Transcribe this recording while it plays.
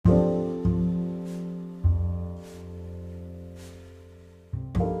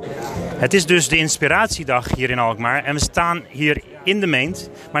Het is dus de inspiratiedag hier in Alkmaar en we staan hier in de Meent.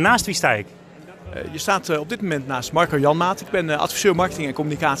 Maar naast wie sta ik? Je staat op dit moment naast Marco Janmaat. Ik ben adviseur marketing en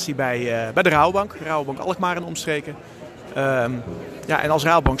communicatie bij de Rabobank Alkmaar en omstreken. En als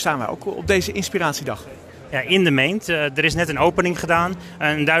Rabobank staan wij ook op deze inspiratiedag. Ja, in de Meent. Er is net een opening gedaan.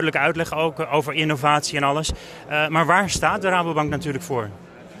 Een duidelijke uitleg ook over innovatie en alles. Maar waar staat de Rabobank natuurlijk voor?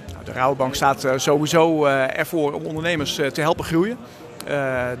 Nou, de Rabobank staat sowieso ervoor om ondernemers te helpen groeien.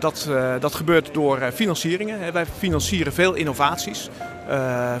 Dat gebeurt door financieringen. Wij financieren veel innovaties,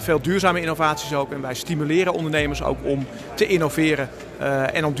 veel duurzame innovaties ook. En wij stimuleren ondernemers ook om te innoveren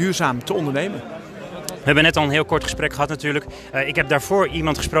en om duurzaam te ondernemen. We hebben net al een heel kort gesprek gehad natuurlijk. Ik heb daarvoor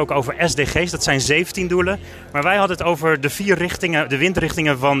iemand gesproken over SDG's, dat zijn 17 doelen. Maar wij hadden het over de 4 richtingen, de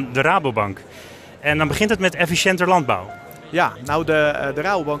windrichtingen van de Rabobank. En dan begint het met efficiënter landbouw. Ja, nou de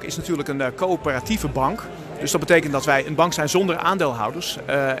Rabobank is natuurlijk een coöperatieve bank. Dus dat betekent dat wij een bank zijn zonder aandeelhouders.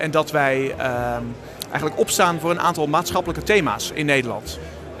 En dat wij eigenlijk opstaan voor een aantal maatschappelijke thema's in Nederland.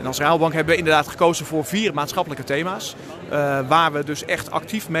 En als Rabobank hebben we inderdaad gekozen voor 4 maatschappelijke thema's. Waar we dus echt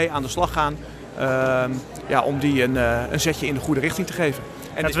actief mee aan de slag gaan. Om die een zetje in de goede richting te geven.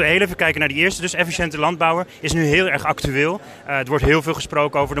 En laten we heel even kijken naar die eerste. Dus efficiënte landbouwer is nu heel erg actueel. Er wordt heel veel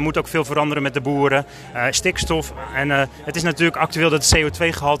gesproken over. Er moet ook veel veranderen met de boeren. Stikstof. En het is natuurlijk actueel dat het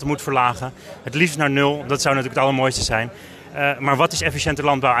CO2-gehalte moet verlagen. Het liefst naar 0. Dat zou natuurlijk het allermooiste zijn. Maar wat is efficiënte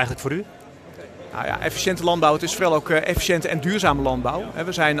landbouw eigenlijk voor u? Nou ja, efficiënte landbouw, het is vooral ook efficiënte en duurzame landbouw.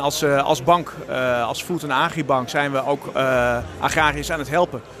 We zijn als bank, als Food en Agribank, zijn we ook agrariërs aan het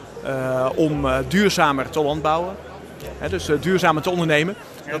helpen. Om duurzamer te landbouwen, dus duurzamer te ondernemen.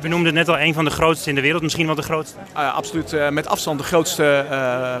 We noemden net al een van de grootste in de wereld, misschien wel de grootste. Absoluut, met afstand de grootste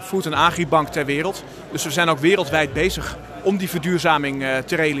Food en Agribank ter wereld. Dus we zijn ook wereldwijd bezig om die verduurzaming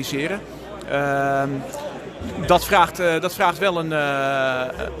te realiseren. Dat vraagt wel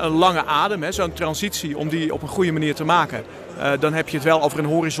een lange adem, zo'n transitie, om die op een goede manier te maken. Dan heb je het wel over een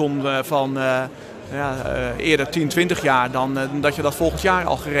horizon van eerder 10, 20 jaar dan dat je dat volgend jaar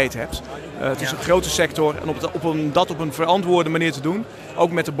al gereed hebt. Het is een grote sector en om dat op een verantwoorde manier te doen,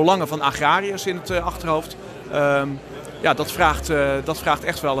 ook met de belangen van agrariërs in het achterhoofd, dat vraagt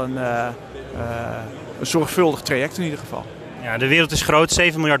echt wel een zorgvuldig traject in ieder geval. Ja, de wereld is groot,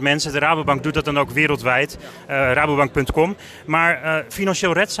 7 miljard mensen. De Rabobank doet dat dan ook wereldwijd, rabobank.com. Maar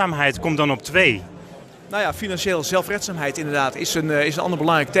financieel redzaamheid komt dan op 2. Nou ja, financiële zelfredzaamheid inderdaad is een ander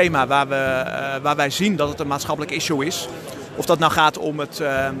belangrijk thema waar wij zien dat het een maatschappelijk issue is. Of dat nou gaat om het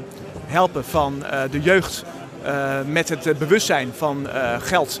helpen van de jeugd met het bewustzijn van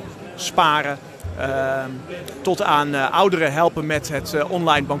geld sparen, tot aan ouderen helpen met het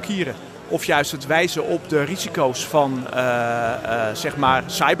online bankieren. Of juist het wijzen op de risico's van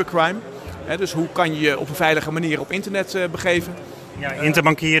cybercrime. Dus hoe kan je je op een veilige manier op internet begeven. Ja,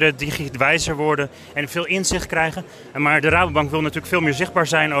 interbankieren, wijzer worden en veel inzicht krijgen. Maar de Rabobank wil natuurlijk veel meer zichtbaar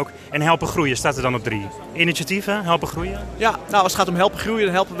zijn ook. En helpen groeien staat er dan op 3. Initiatieven, helpen groeien? Ja, nou als het gaat om helpen groeien,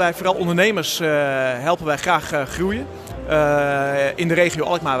 dan helpen wij vooral ondernemers graag groeien. In de regio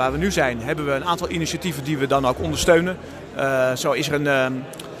Alkmaar waar we nu zijn, hebben we een aantal initiatieven die we dan ook ondersteunen. Zo is er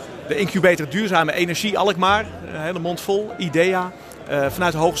de incubator Duurzame Energie Alkmaar, een hele mond vol, IDEA.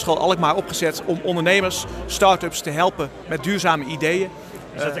 Vanuit de Hogeschool Alkmaar opgezet om ondernemers, start-ups te helpen met duurzame ideeën.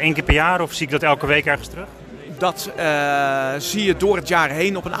 Is dat 1 keer per jaar of zie ik dat elke week ergens terug? Dat zie je door het jaar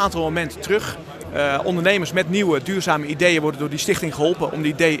heen op een aantal momenten terug. Ondernemers met nieuwe duurzame ideeën worden door die stichting geholpen om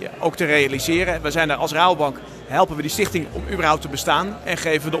die ideeën ook te realiseren. We zijn er als Rabobank, helpen we die stichting om überhaupt te bestaan. En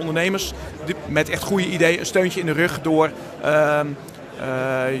geven de ondernemers met echt goede ideeën een steuntje in de rug door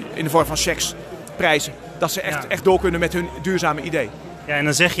in de vorm van checks, prijzen. Dat ze echt door kunnen met hun duurzame idee. Ja, en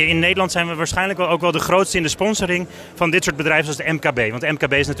dan zeg je, in Nederland zijn we waarschijnlijk ook wel de grootste in de sponsoring van dit soort bedrijven zoals de MKB. Want de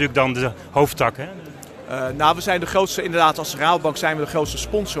MKB is natuurlijk dan de hoofdtak, hè? We zijn de grootste, inderdaad als Rabobank zijn we de grootste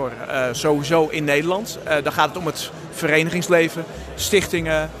sponsor sowieso in Nederland. Dan gaat het om het verenigingsleven,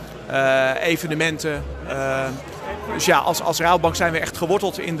 stichtingen, evenementen. Dus ja, als Rabobank zijn we echt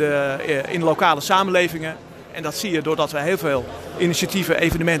geworteld in de lokale samenlevingen. En dat zie je doordat we heel veel initiatieven,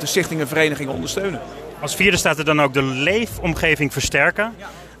 evenementen, stichtingen, verenigingen ondersteunen. Als 4e staat er dan ook de leefomgeving versterken.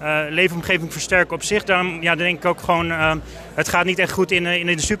 Leefomgeving versterken op zich, dan denk ik ook gewoon, het gaat niet echt goed in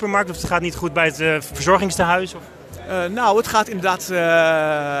de supermarkt of het gaat niet goed bij het verzorgingstehuis? Of? Het gaat inderdaad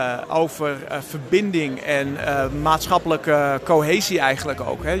over verbinding en maatschappelijke cohesie eigenlijk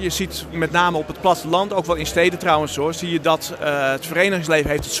ook. Hè. Je ziet met name op het platteland, ook wel in steden trouwens hoor, zie je dat het verenigingsleven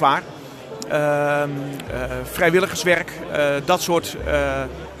heeft het zwaar. Vrijwilligerswerk, dat soort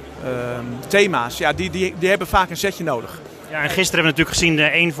thema's, die hebben vaak een zetje nodig. Ja, en gisteren hebben we natuurlijk gezien de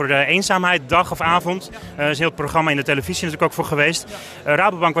 1 voor de eenzaamheid, dag of avond. Er is een heel programma in de televisie natuurlijk ook voor geweest.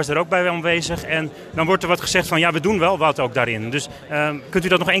 Rabobank was er ook bij aanwezig. En dan wordt er wat gezegd van ja, we doen wel wat ook daarin. Dus kunt u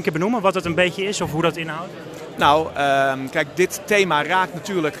dat nog één keer benoemen, wat het een beetje is of hoe dat inhoudt? Nou, kijk, dit thema raakt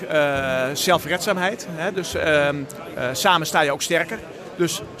natuurlijk zelfredzaamheid. Hè? Dus samen sta je ook sterker.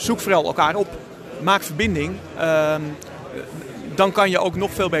 Dus zoek vooral elkaar op. Maak verbinding. Dan kan je ook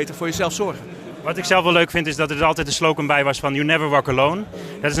nog veel beter voor jezelf zorgen. Wat ik zelf wel leuk vind is dat er altijd een slogan bij was van You Never Walk Alone.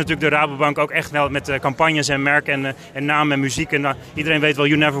 Dat is natuurlijk de Rabobank ook echt wel met campagnes en merken en namen en muziek. En, iedereen weet wel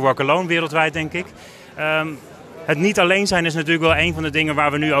You Never Walk Alone wereldwijd, denk ik. Het niet alleen zijn is natuurlijk wel een van de dingen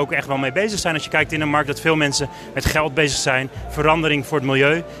waar we nu ook echt wel mee bezig zijn. Als je kijkt in een markt dat veel mensen met geld bezig zijn, verandering voor het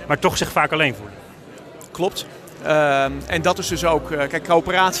milieu, maar toch zich vaak alleen voelen. Klopt. En dat is dus ook, kijk,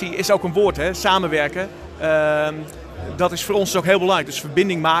 coöperatie is ook een woord, hè? Samenwerken. Dat is voor ons ook heel belangrijk. Dus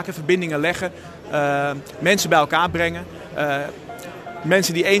verbinding maken, verbindingen leggen, mensen bij elkaar brengen.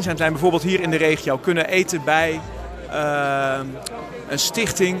 Mensen die eenzaam zijn, bijvoorbeeld hier in de regio, kunnen eten bij een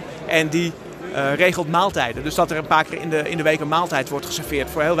stichting en die regelt maaltijden. Dus dat er een paar keer in de week een maaltijd wordt geserveerd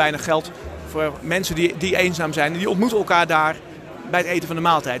voor heel weinig geld. Voor mensen die eenzaam zijn. Die ontmoeten elkaar daar bij het eten van de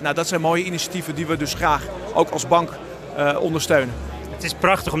maaltijd. Nou, dat zijn mooie initiatieven die we dus graag ook als bank ondersteunen. Het is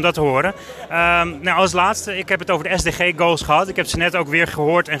prachtig om dat te horen. Nou, als laatste, ik heb het over de SDG-goals gehad. Ik heb ze net ook weer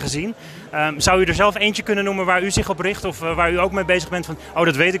gehoord en gezien. Zou u er zelf eentje kunnen noemen waar u zich op richt of waar u ook mee bezig bent? Van, oh,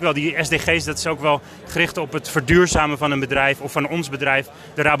 dat weet ik wel. Die SDG's, dat is ook wel gericht op het verduurzamen van een bedrijf of van ons bedrijf,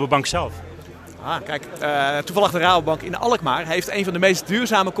 de Rabobank zelf. Kijk, toevallig de Rabobank in Alkmaar heeft een van de meest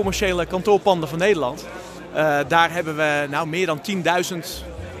duurzame commerciële kantoorpanden van Nederland. Daar hebben we meer dan 10.000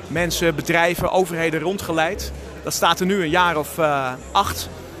 mensen, bedrijven, overheden rondgeleid. Dat staat er nu een jaar of 8.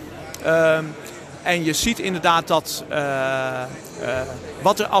 En je ziet inderdaad dat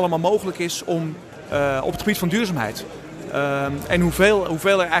wat er allemaal mogelijk is op het gebied van duurzaamheid. En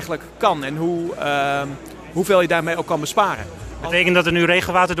hoeveel er eigenlijk kan en hoeveel je daarmee ook kan besparen. Betekent dat er nu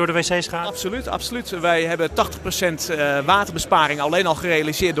regenwater door de wc's gaat? Absoluut, absoluut. Wij hebben 80% waterbesparing alleen al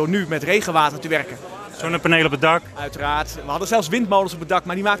gerealiseerd door nu met regenwater te werken. Zonnepanelen op het dak? Uiteraard. We hadden zelfs windmolens op het dak,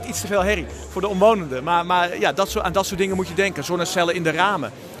 maar die maakt iets te veel herrie voor de omwonenden. Maar ja, aan dat soort dingen moet je denken. Zonnecellen in de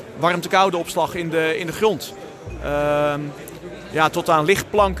ramen, warmte-koude opslag in de grond. Tot aan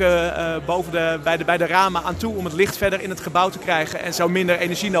lichtplanken bij de ramen aan toe om het licht verder in het gebouw te krijgen en zo minder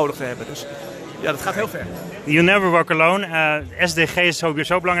energie nodig te hebben. Dus ja, dat gaat heel ver. You Never Walk Alone. SDG is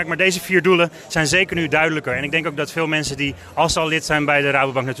sowieso belangrijk, maar deze 4 doelen zijn zeker nu duidelijker. En ik denk ook dat veel mensen die, als ze al lid zijn bij de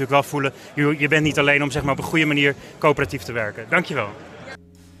Rabobank, natuurlijk wel voelen, je bent niet alleen om zeg maar, op een goede manier coöperatief te werken. Dankjewel.